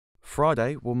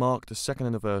Friday will mark the second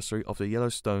anniversary of the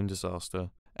Yellowstone disaster.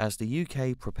 As the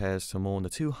UK prepares to mourn the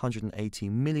 280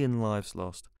 million lives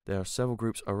lost, there are several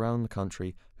groups around the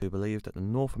country who believe that the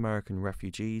North American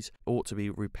refugees ought to be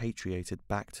repatriated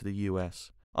back to the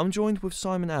US. I'm joined with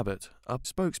Simon Abbott, a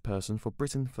spokesperson for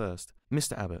Britain First.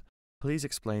 Mr. Abbott, please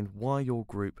explain why your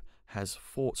group has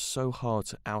fought so hard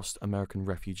to oust American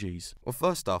refugees. Well,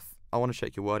 first off, I want to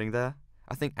check your wording there.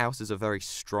 I think oust is a very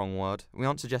strong word. We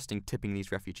aren't suggesting tipping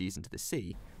these refugees into the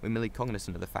sea. We're merely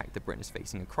cognizant of the fact that Britain is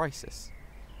facing a crisis.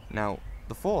 Now,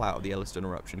 the fallout of the Yellowstone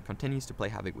eruption continues to play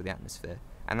havoc with the atmosphere,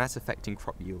 and that's affecting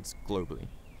crop yields globally.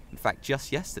 In fact,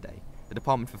 just yesterday, the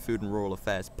Department for Food and Rural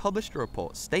Affairs published a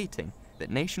report stating that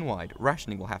nationwide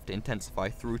rationing will have to intensify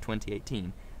through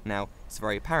 2018. Now, it's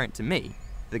very apparent to me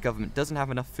that the government doesn't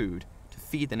have enough food to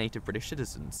feed the native British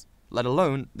citizens, let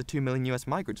alone the 2 million US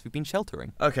migrants we've been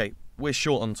sheltering. Okay, we're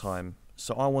short on time,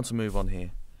 so I want to move on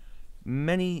here.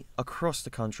 Many across the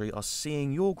country are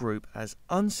seeing your group as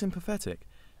unsympathetic,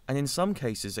 and in some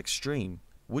cases extreme.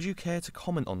 Would you care to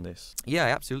comment on this? Yeah, I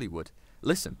absolutely would.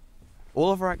 Listen,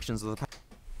 all of our actions are the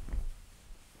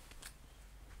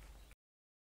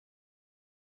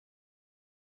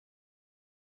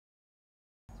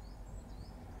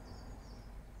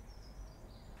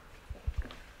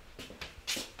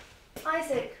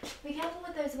Isaac, be careful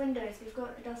with those windows. We've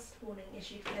got a dust warning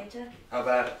issued for later. How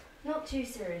bad? Not too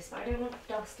serious, but I don't want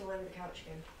dust all over the couch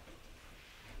again.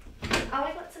 Oh,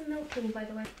 I got some milk in, by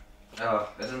the way. Oh,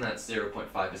 isn't that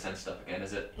 0.5% stuff again,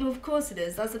 is it? Well, of course it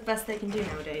is. That's the best they can do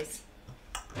nowadays.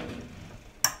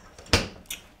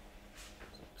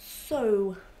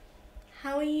 So,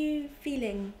 how are you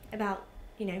feeling about,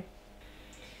 It's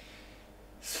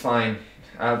fine.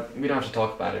 We don't have to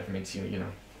talk about it if it makes you,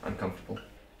 uncomfortable.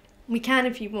 We can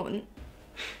if you want.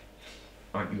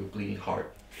 Aren't you a bleeding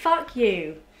heart? Fuck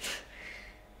you.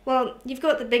 Well, you've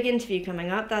got the big interview coming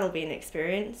up. That'll be an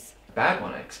experience. Bad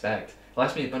one, I expect. They'll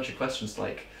ask me a bunch of questions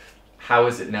like, how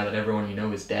is it now that everyone you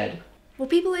know is dead? Were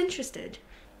people interested?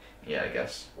 Yeah, I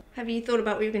guess. Have you thought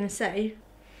about what you're going to say?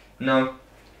 No.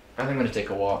 I think I'm going to take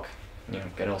a walk. Get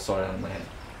it all sorted out in my head.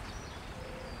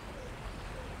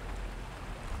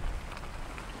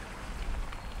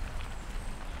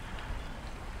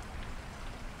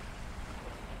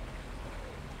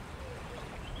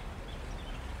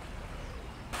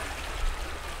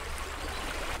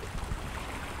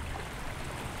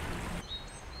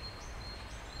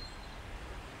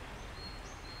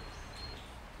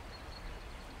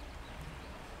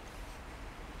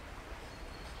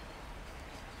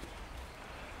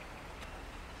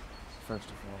 First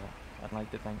of all, I'd like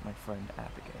to thank my friend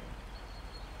Abigail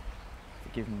for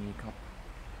giving me a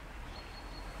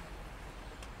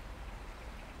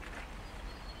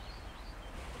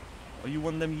Are you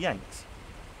one of them Yanks?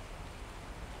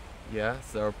 Yeah,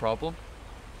 is there a problem?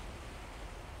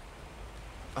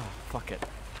 Oh, fuck it.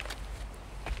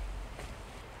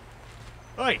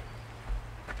 Oi!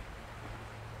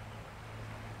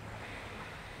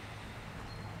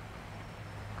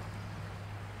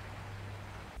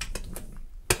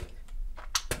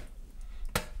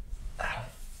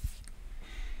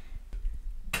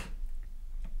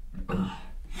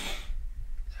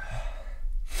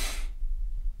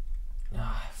 I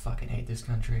fucking hate this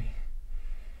country.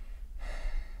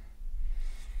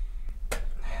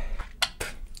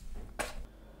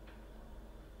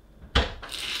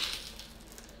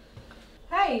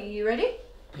 Hey, you ready?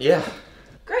 Yeah.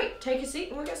 Great, take a seat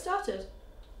and we'll get started.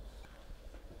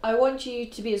 I want you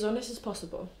to be as honest as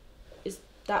possible. Is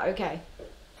that okay?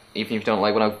 Even if you don't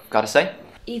like what I've got to say?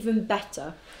 Even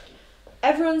better.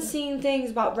 Everyone's seen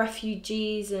things about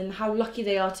refugees and how lucky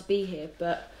they are to be here,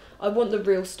 but I want the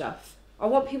real stuff. I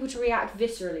want people to react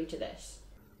viscerally to this.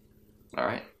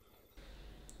 Alright.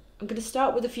 I'm going to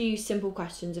start with a few simple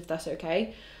questions if that's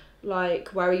okay. Like,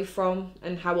 where are you from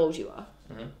and how old you are?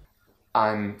 Mm-hmm.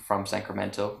 I'm from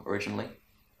Sacramento originally,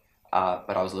 but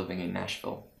I was living in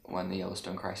Nashville when the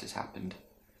Yellowstone crisis happened,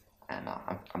 and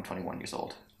I'm 21 years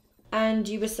old. And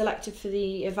you were selected for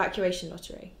the evacuation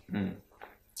lottery? Mm.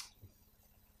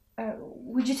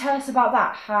 Would you tell us about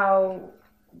that, how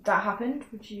that happened?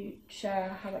 Would you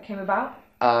share how that came about?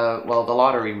 Well, the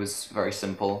lottery was very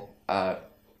simple. They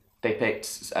picked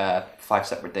 5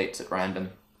 separate dates at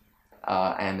random,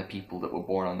 and the people that were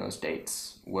born on those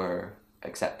dates were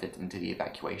accepted into the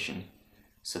evacuation,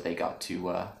 so they got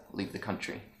to leave the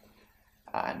country.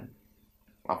 And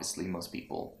obviously most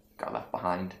people got left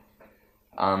behind.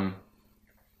 I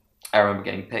remember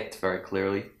getting picked very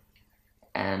clearly,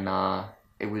 and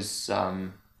it was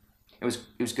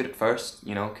good at first,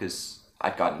 because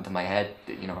I'd gotten into my head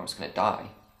that I was gonna die,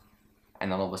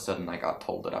 And then all of a sudden I got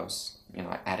told that I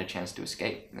had a chance to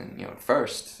escape. And, at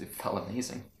first it felt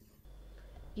amazing.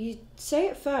 You say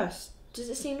it first. Does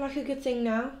it seem like a good thing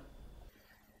now?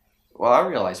 Well, I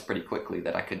realized pretty quickly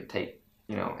that I couldn't take,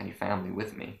 any family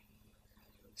with me.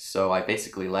 So I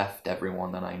basically left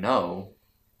everyone that I know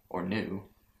or knew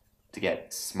to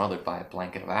get smothered by a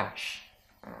blanket of ash.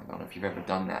 I don't know if you've ever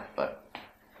done that, but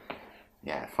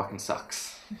yeah, it fucking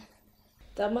sucks.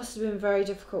 That must have been very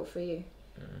difficult for you.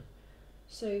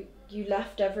 So you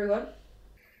left everyone?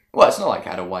 Well, it's not like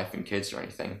I had a wife and kids or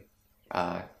anything.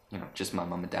 Just my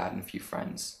mom and dad and a few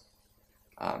friends.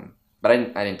 But I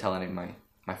didn't tell any of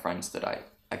my friends that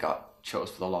I got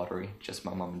chose for the lottery, just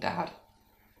my mom and dad.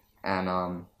 And,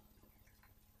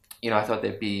 I thought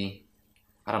they'd be,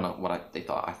 I don't know what they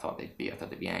thought. I thought they'd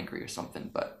be angry or something,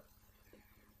 but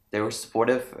they were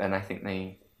supportive, and I think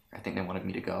they wanted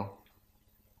me to go.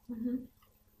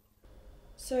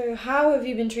 So how have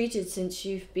you been treated since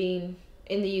you've been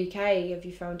in the UK? Have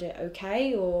you found it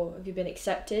okay, or have you been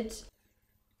accepted?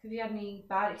 Have you had any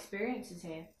bad experiences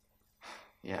here?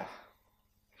 Yeah,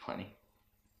 plenty.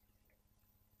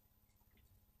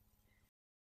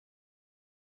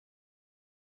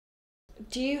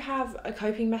 Do you have a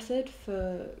coping method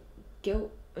for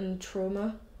guilt and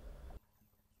trauma?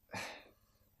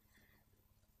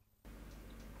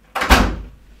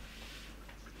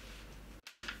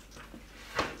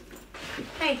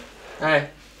 Hey, Hi.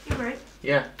 you alright?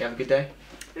 Yeah, you have a good day?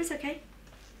 It was okay.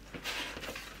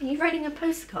 Are you writing a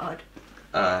postcard?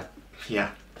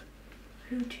 Yeah.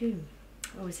 Who to?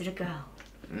 Or is it a girl?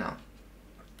 No.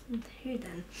 Who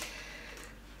then?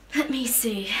 Let me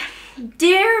see.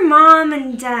 Dear Mom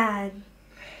and Dad.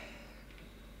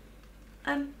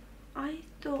 I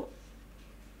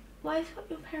thought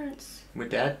your parents... With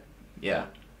Dad? Yeah,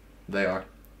 they are.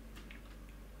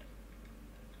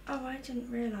 Oh, I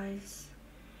didn't realise.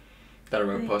 Better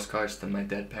wrote postcards than my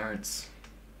dead parents.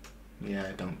 Yeah,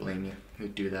 I don't blame you.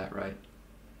 Who'd do that, right?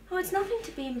 Oh, it's nothing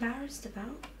to be embarrassed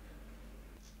about.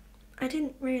 I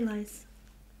didn't realise.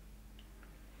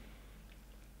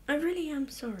 I really am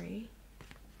sorry.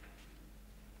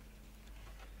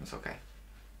 It's okay.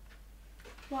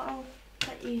 Well, I'll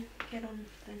let you get on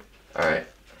then. Alright.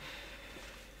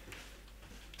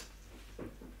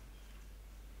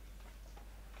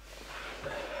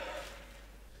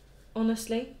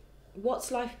 Honestly,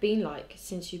 what's life been like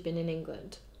since you've been in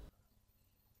England?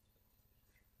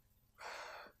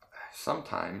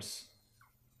 Sometimes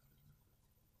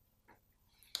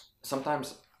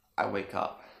I wake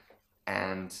up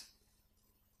and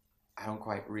I don't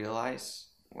quite realize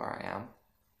where I am.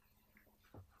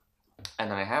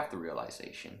 And then I have the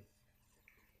realization.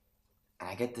 And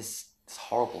I get this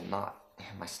horrible knot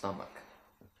in my stomach.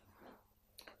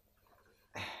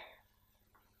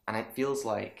 And it feels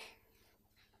like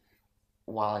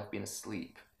while I've been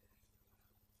asleep,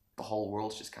 the whole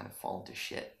world's just kind of fallen to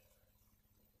shit.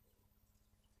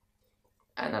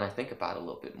 And then I think about it a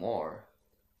little bit more,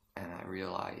 and I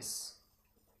realize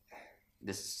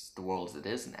this is the world as it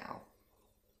is now,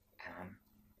 and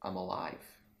I'm alive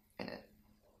in it,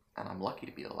 and I'm lucky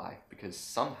to be alive because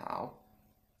somehow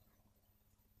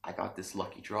I got this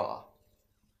lucky draw.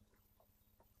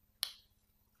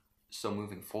 So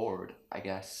moving forward, I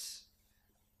guess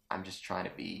I'm just trying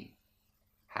to be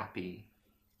happy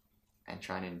and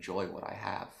trying to enjoy what I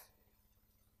have.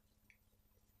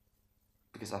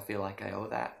 Because I feel like I owe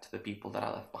that to the people that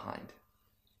I left behind.